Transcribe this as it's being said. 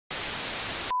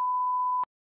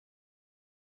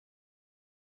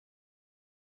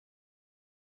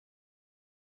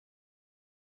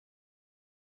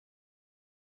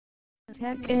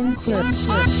Tech and clips.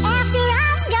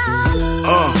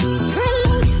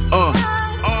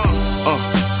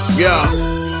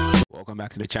 Yeah. Welcome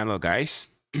back to the channel, guys.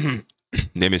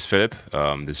 Name is Philip.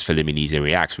 This is Philiminizzy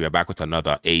Reacts. We are back with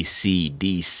another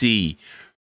ACDC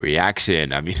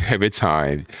reaction. I mean, every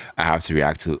time I have to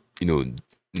react to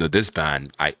this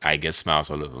band, I get smiles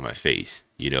all over my face.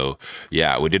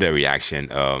 Yeah, we did a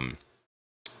reaction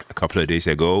a couple of days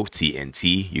ago,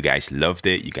 TNT. You guys loved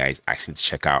it. You guys asked me to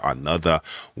check out another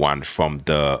one from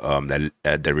the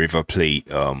River Plate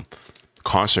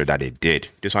concert that they did.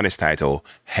 This one is titled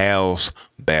Hell's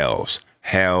Bells.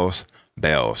 Hell's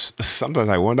Bells. Sometimes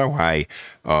I wonder why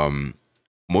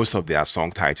most of their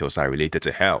song titles are related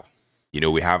to hell.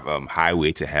 We have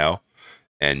Highway to Hell,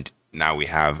 and now we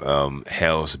have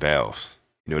Hell's Bells.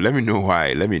 Let me know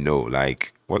why. Let me know,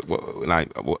 like,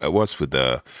 what's with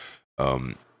the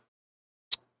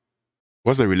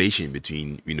what's the relation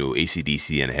between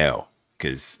ACDC and hell?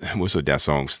 Because most of their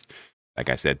songs,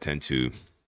 like I said, tend to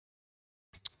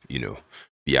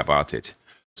be about it.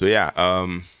 So yeah,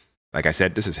 like I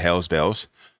said, this is Hell's Bells,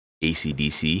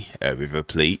 ACDC, River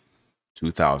Plate,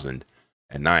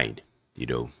 2009.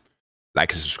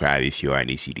 Like and subscribe if you are an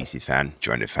ACDC fan.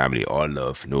 Join the family. All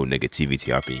love, no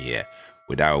negativity up in here.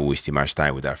 Without wasting much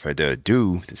time, without further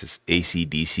ado, this is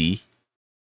ACDC,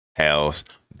 Hell's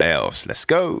Bells. Let's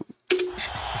go.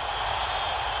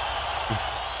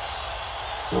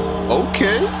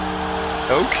 Okay.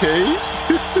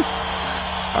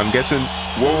 I'm guessing.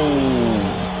 Whoa.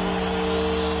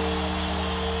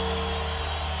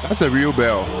 That's a real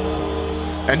bell.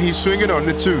 And he's swinging on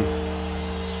it too.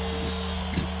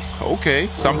 Okay.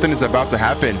 Something is about to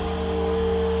happen.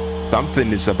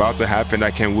 Something is about to happen.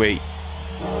 I can't wait.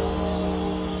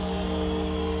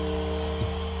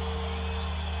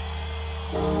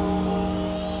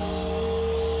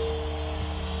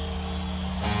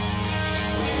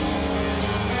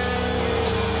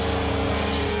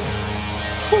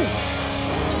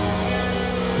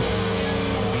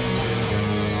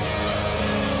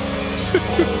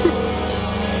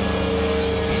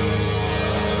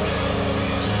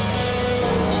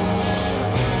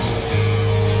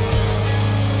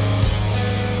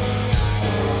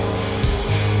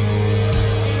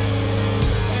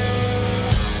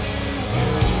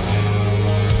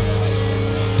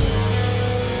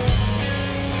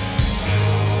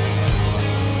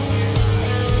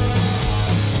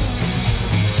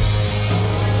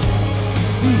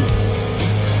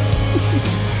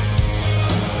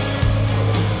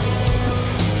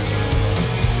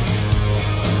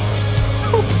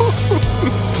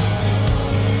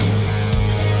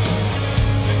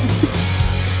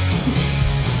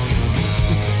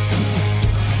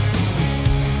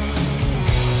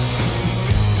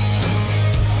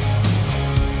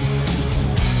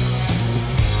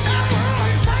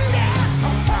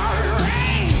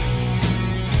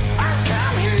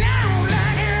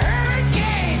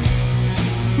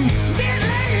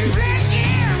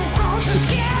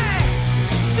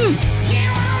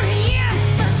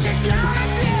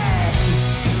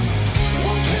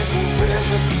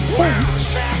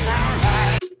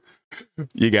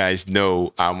 You guys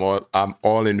know I'm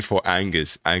all in for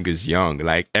Angus Young.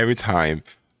 Like every time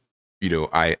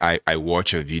I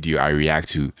watch a video, I react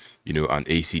to on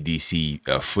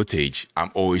ACDC footage, I'm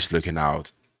always looking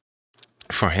out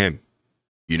for him.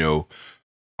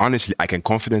 Honestly, I can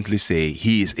confidently say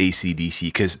he is ACDC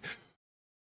because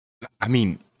I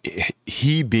mean,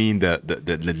 he being the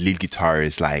lead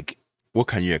guitarist, like, what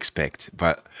can you expect?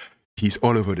 But he's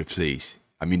all over the place.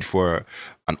 I mean, for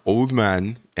an old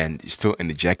man and still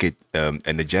energetic,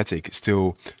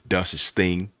 still does his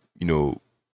thing.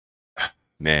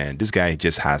 Man, this guy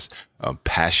just has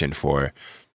passion for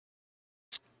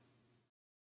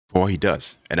what he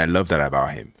does, and I love that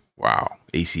about him. Wow,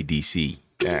 ACDC,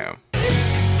 damn.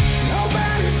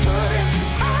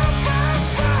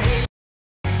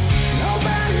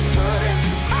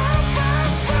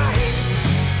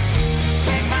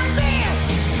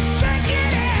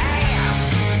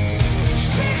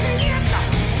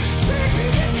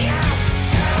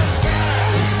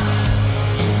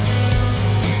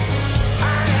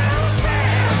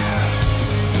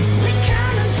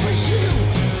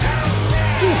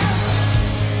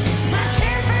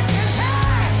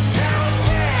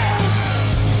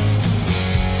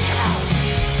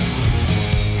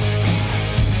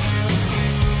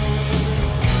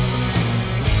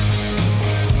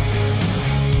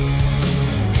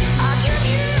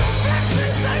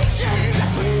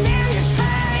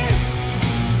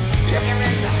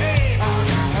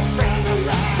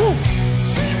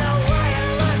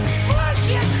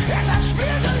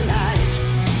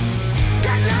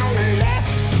 Got down the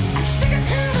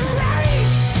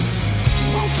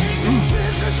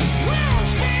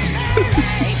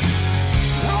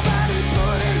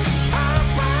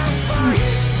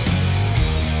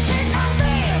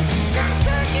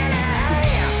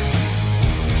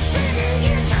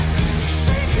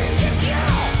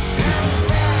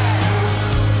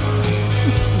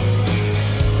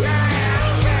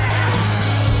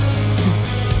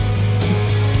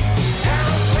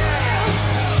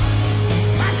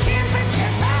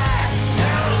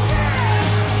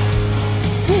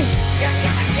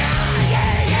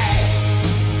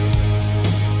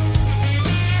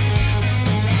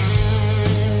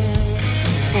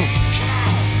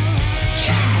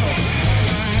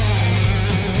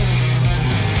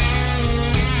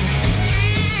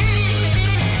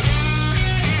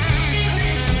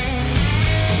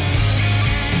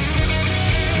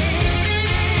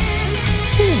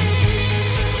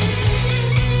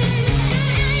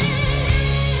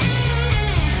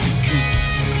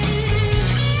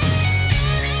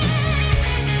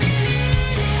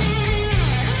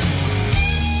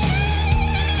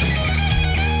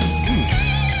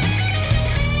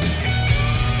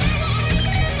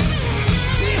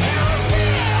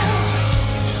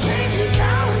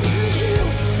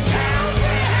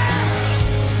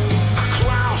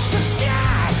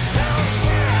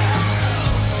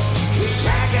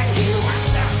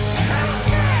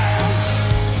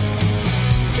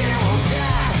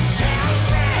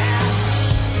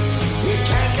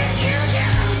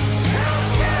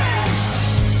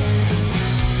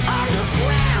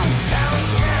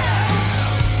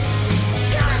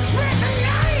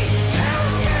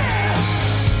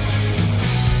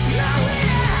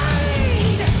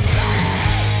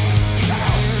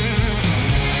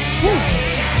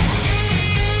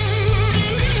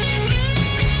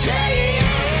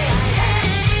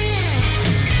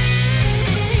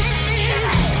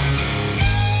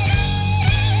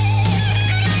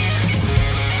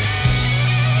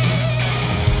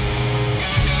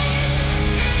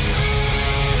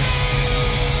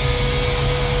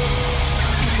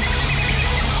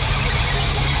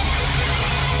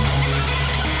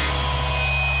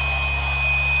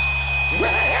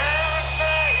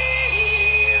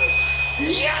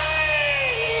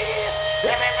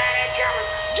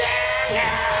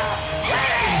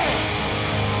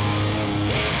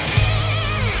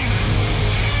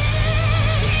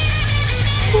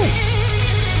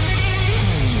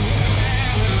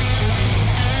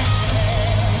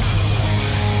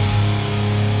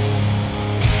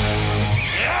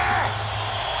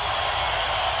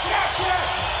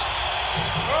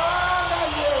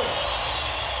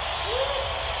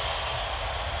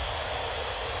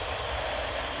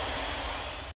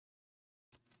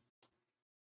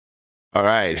All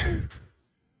right.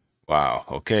 Wow.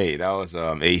 Okay, that was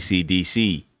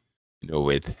ACDC.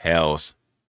 With Hells.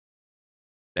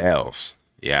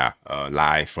 Yeah.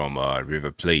 Live from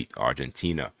River Plate,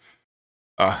 Argentina.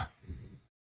 Uh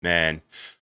Man,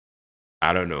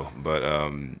 I don't know, but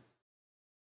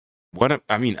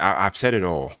I mean, I've said it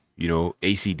all.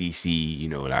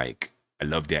 ACDC. Like I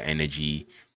love their energy.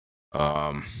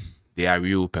 Um, they are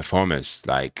real performers.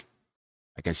 Like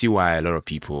I can see why a lot of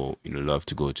people, love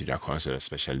to go to their concert,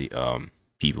 especially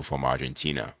people from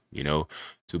Argentina.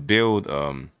 To build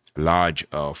large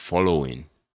following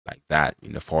like that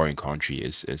in a foreign country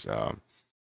is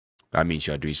that means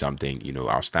you're doing something,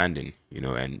 outstanding,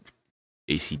 and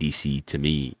ACDC to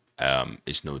me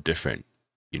is no different.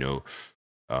 You know,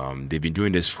 they've been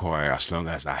doing this for as long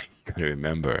as I can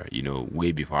remember,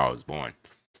 way before I was born,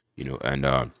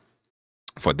 and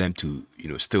for them to,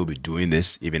 still be doing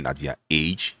this even at their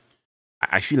age,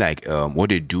 I feel like what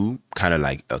they do kind of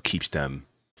like keeps them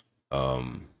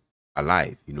um,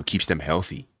 alive, keeps them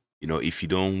healthy. If you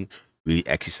don't really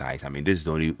exercise, I mean, this is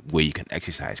the only way you can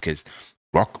exercise because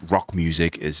rock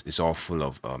music is all full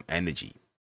of energy.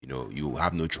 You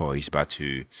have no choice but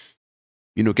to,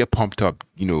 get pumped up,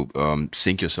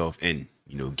 sink yourself in,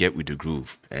 get with the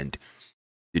groove, and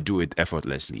they do it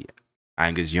effortlessly.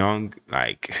 Angus Young,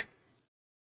 like,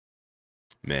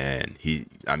 man,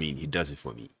 I mean, he does it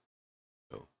for me.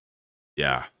 So,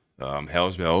 yeah.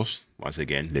 Hell's Bells, once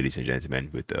again, ladies and gentlemen,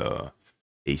 with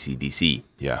ACDC.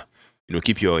 Yeah.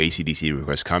 Keep your ACDC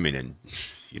requests coming. And,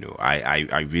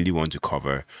 I really want to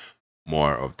cover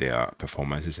more of their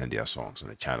performances and their songs on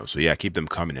the channel. So, yeah, keep them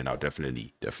coming and I'll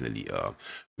definitely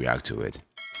react to it.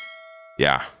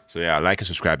 Yeah. So, yeah, like and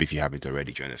subscribe if you haven't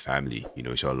already. Join the family.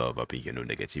 Show love up in here, no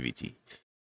negativity.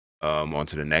 On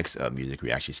to the next music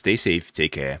reaction. Stay safe.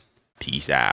 Take care. Peace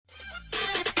out.